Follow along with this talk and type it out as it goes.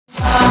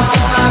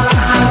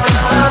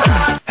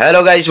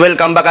Hello guys,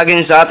 welcome back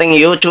again sa ating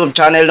YouTube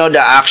channel no,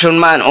 The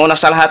Action Man. Una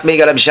sa lahat, big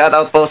love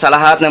shoutout po sa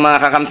lahat ng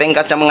mga kakamping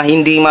at sa mga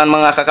hindi man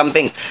mga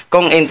kakamping.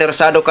 Kung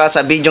interesado ka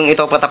sa bidyong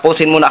ito,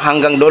 patapusin muna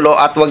hanggang dulo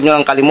at huwag nyo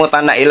lang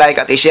kalimutan na i-like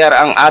at i-share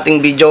ang ating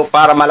video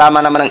para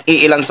malaman naman ng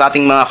iilan sa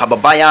ating mga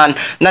kababayan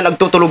na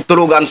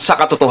nagtutulog-tulugan sa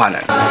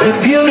katotohanan.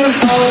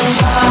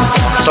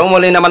 So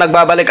muli naman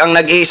nagbabalik ang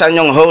nag-iisa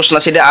nyong host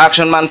na si The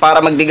Action Man para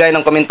magbigay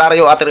ng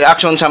komentaryo at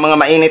reaction sa mga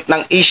mainit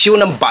ng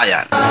issue ng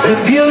bayan.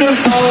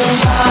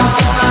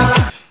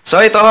 So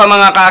ito ho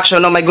mga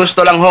ka-action, no, may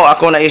gusto lang ho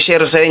ako na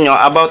i-share sa inyo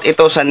about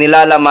ito sa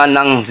nilalaman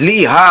ng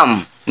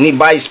liham ni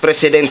Vice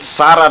President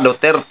Sara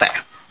Duterte.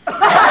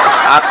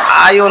 At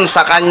ayon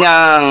sa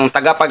kanyang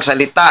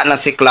tagapagsalita na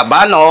si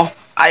Clavano,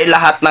 ay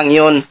lahat ng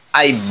yun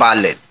ay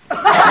valid.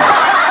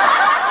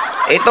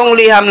 Itong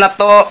liham na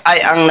to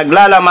ay ang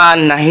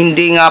naglalaman na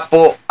hindi nga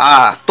po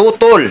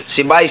tutol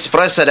si Vice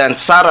President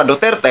Sara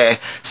Duterte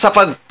sa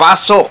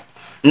pagpasok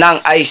ng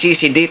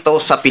ICC dito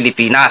sa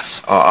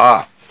Pilipinas.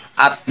 Oo.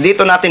 At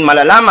dito natin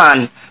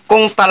malalaman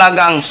kung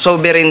talagang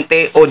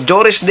sovereignty o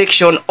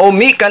jurisdiction o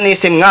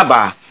mechanism nga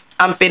ba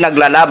ang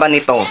pinaglalaban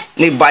nito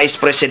ni Vice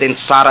President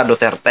Sara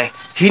Duterte.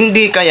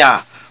 Hindi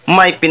kaya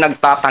may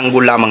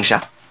pinagtatanggol lamang siya?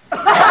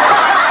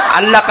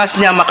 Ang lakas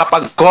niya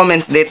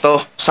makapag-comment dito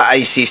sa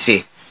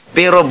ICC.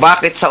 Pero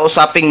bakit sa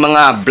usaping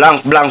mga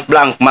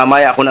blank,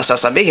 mamaya ko na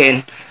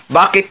sasabihin,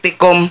 bakit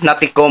tikom na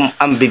tikom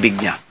ang bibig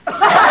niya?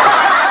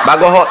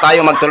 Bago ho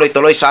tayo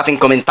magtuloy-tuloy sa ating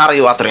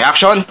komentaryo at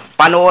reaction,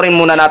 panoorin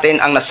muna natin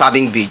ang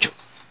nasabing video.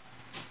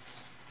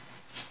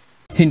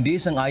 Hindi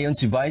sang-ayon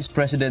si Vice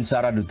President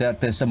Sara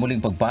Duterte sa muling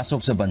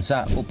pagpasok sa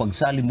bansa o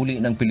pagsali muli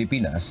ng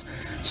Pilipinas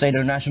sa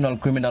International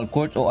Criminal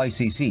Court o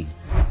ICC.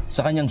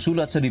 Sa kanyang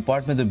sulat sa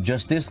Department of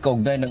Justice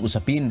kaugnay ng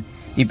usapin,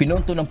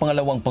 ipinunto ng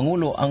pangalawang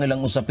Pangulo ang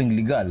ilang usaping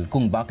legal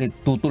kung bakit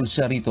tutol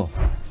siya rito,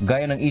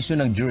 gaya ng isyu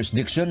ng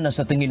jurisdiction na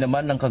sa tingin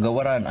naman ng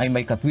kagawaran ay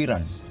may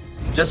katwiran.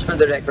 Just for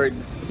the record,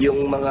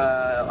 yung mga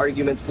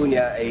arguments po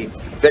niya ay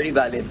very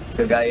valid,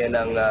 kagaya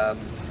ng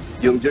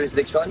yung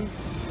jurisdiction,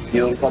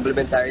 yung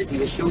complementarity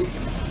issue,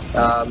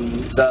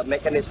 the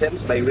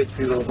mechanisms by which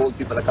we will hold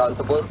people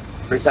accountable,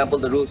 for example,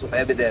 the rules of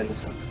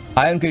evidence.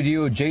 Ayon kay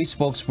DOJ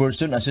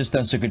spokesperson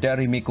Assistant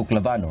Secretary Miko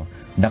Clavano,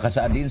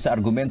 nakasaad din sa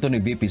argumento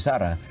ni VP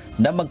Sara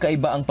na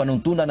magkaiba ang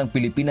panuntunan ng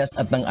Pilipinas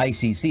at ng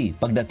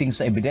ICC pagdating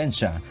sa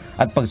ebidensya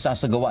at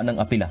pagsasagawa ng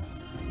apela.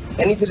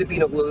 Any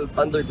Filipino who will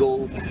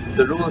undergo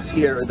the rules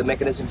here or the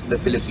mechanisms in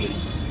the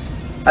Philippines,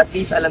 at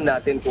least alam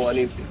natin kung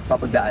ano yung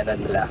papagdaanan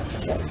nila.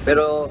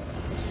 Pero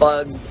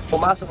pag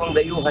pumasok ang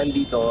dayuhan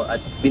dito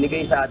at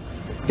binigay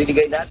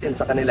natin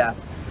sa kanila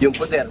yung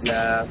poder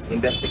na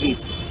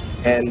investigate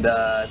and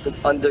to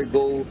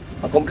undergo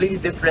a completely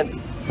different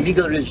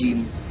legal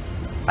regime,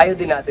 ayaw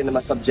din natin na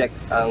masubject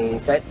ang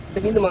kahit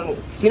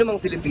sino mang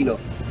Filipino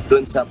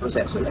doon sa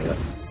proseso na yun.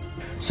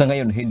 Sa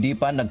ngayon, hindi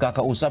pa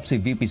nagkakausap si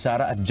VP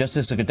Sara at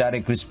Justice Secretary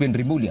Crispin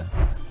Rimulya.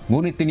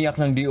 Ngunit tiniyak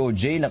ng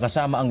DOJ na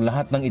kasama ang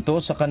lahat ng ito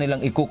sa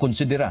kanilang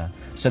ikukonsidera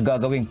sa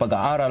gagawing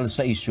pag-aaral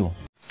sa isyu.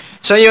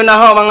 So yun na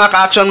ho mga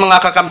ka-action,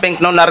 mga kakamping,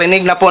 no,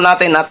 narinig na po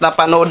natin at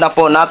napanood na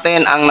po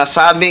natin ang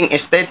nasabing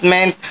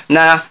statement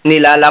na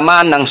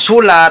nilalaman ng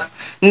sulat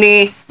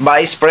ni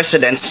Vice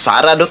President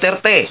Sara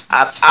Duterte.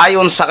 At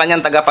ayon sa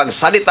kanyang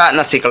tagapagsalita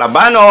na si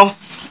Clavano,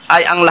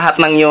 ay ang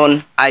lahat ng yun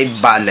ay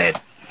valid.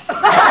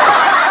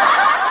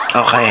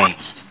 Okay,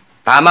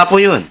 tama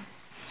po yun.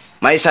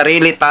 May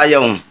sarili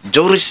tayong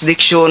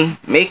jurisdiction,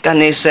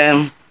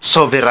 mechanism,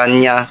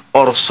 soberanya,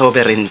 or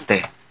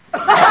sovereignty.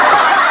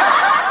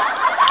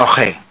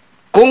 Okay,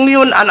 kung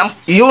yun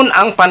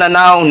ang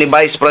pananaw ni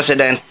Vice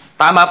President,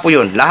 tama po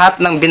yun. Lahat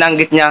ng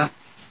binanggit niya,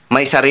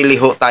 may sarili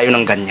ho tayo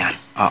ng ganyan.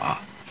 Oo.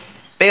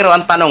 Pero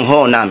ang tanong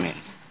ho namin,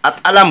 at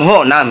alam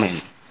ho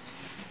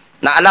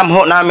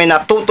namin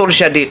na tutol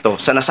siya dito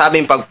sa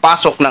nasabing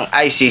pagpasok ng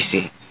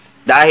ICC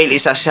dahil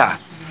isa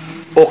siya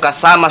o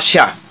kasama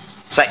siya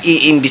sa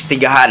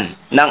iimbestigahan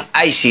ng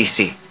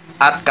ICC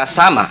at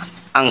kasama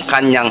ang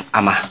kanyang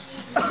ama.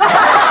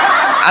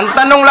 Ang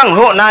tanong lang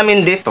ho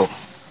namin dito,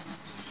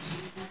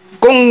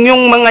 kung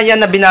yung mga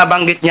yan na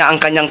binabanggit niya ang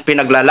kanyang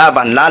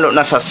pinaglalaban, lalo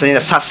na sa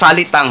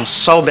salitang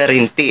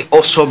sovereignty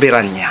o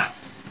soberanya.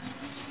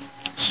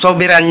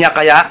 Soberanya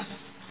kaya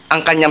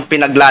ang kanyang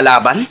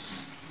pinaglalaban?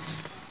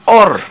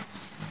 Or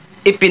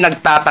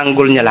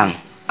ipinagtatanggol niya lang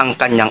ang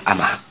kanyang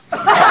ama?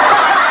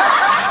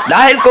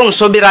 Dahil kung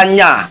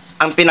soberanya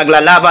ang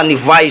pinaglalaban ni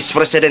Vice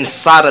President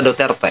Sara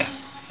Duterte,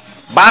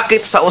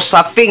 bakit sa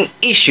usaping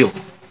issue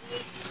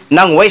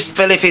ng West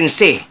Philippine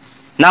Sea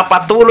na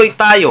patuloy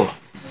tayo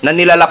na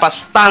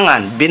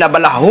nilalapastangan,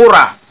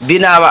 binabalahura,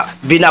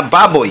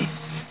 binababoy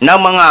ng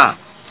mga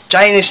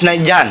Chinese na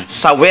dyan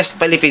sa West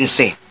Philippine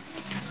Sea?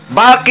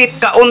 Bakit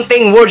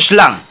kaunting words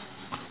lang,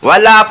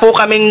 wala po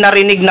kaming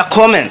narinig na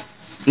comment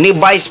ni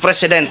Vice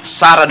President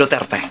Sara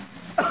Duterte?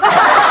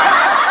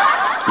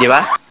 Di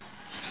ba?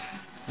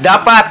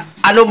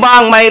 Dapat, ano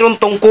ba ang mayroong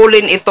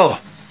tungkulin ito?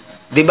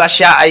 Di ba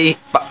siya ay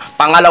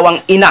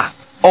pangalawang ina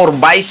or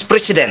Vice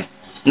President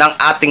ng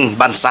ating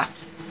bansa?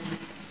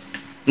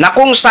 Na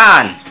kung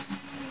saan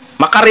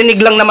Makarinig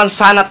lang naman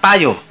sana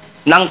tayo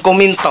ng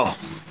komento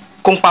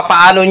kung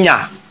papaano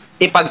niya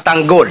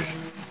ipagtanggol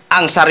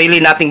ang sarili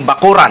nating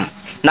bakuran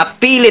na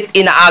pilit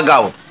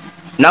inaagaw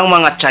ng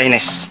mga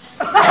Chinese.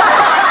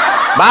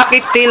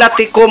 Bakit tila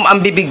tikom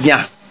ang bibig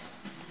niya?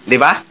 Di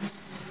ba?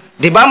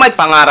 Di ba may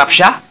pangarap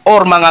siya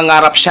or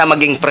mangangarap siya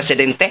maging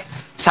presidente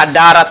sa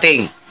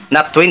darating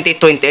na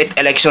 2028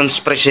 elections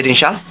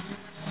presidential?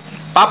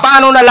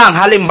 Paano na lang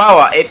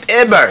halimbawa if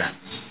ever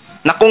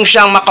na kung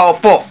siyang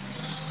makaupo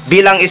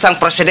bilang isang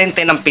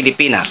presidente ng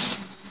Pilipinas,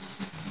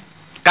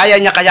 kaya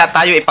niya kaya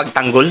tayo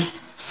ipagtanggol?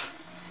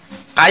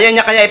 Kaya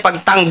niya kaya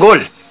ipagtanggol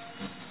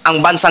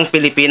ang bansang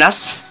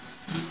Pilipinas?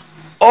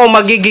 O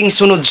magiging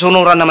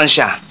sunod-sunuran naman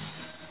siya?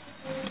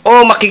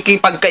 O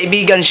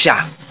makikipagkaibigan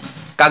siya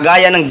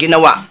kagaya ng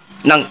ginawa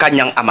ng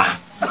kanyang ama?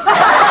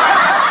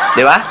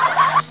 Di ba?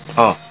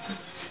 Oh.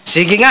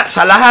 Sige nga,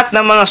 sa lahat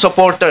ng mga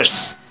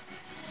supporters,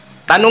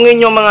 tanungin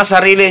nyo mga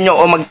sarili nyo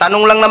o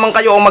magtanong lang naman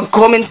kayo o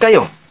mag-comment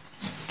kayo.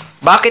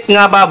 Bakit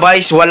nga ba,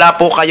 Vice, wala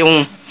po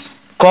kayong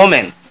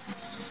comment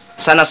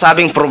sa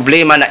nasabing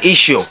problema na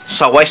issue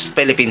sa West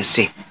Philippine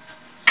Sea?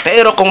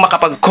 Pero kung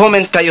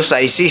makapag-comment kayo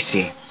sa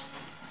ICC,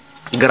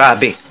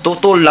 grabe,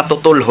 tutol na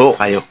tutol ho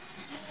kayo.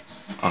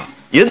 Oh,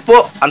 yun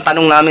po ang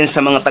tanong namin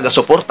sa mga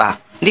taga-suporta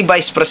ni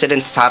Vice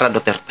President Sara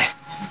Duterte.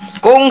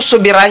 Kung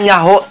soberanya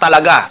ho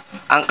talaga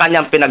ang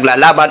kanyang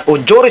pinaglalaban o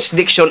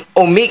jurisdiction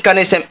o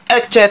mechanism,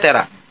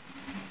 etc.,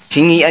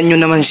 hingian nyo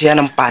naman siya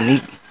ng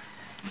panig.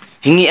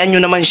 Hingian nyo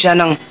naman siya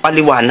ng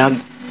paliwanag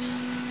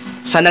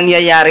sa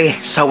nangyayari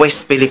sa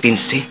West Philippine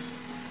Sea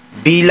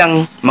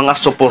bilang mga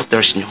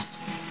supporters nyo.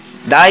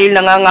 Dahil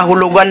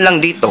nangangahulugan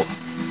lang dito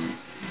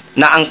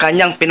na ang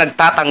kanyang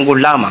pinagtatanggol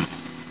lamang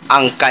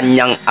ang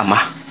kanyang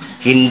ama,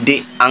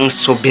 hindi ang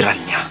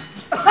soberanya.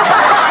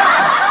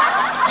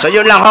 So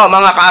yun lang ho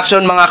mga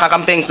ka-action, mga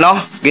kakamping, no?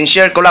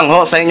 Gin-share ko lang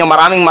ho sa inyo.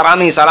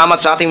 Maraming salamat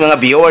sa ating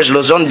mga viewers,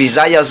 Luzon,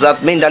 Visayas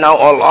at Mindanao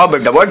all over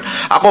the world.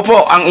 Ako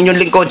po ang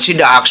inyong lingkod, si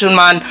The Action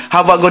Man.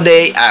 Have a good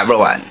day,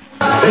 everyone.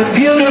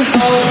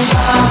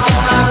 Beautiful.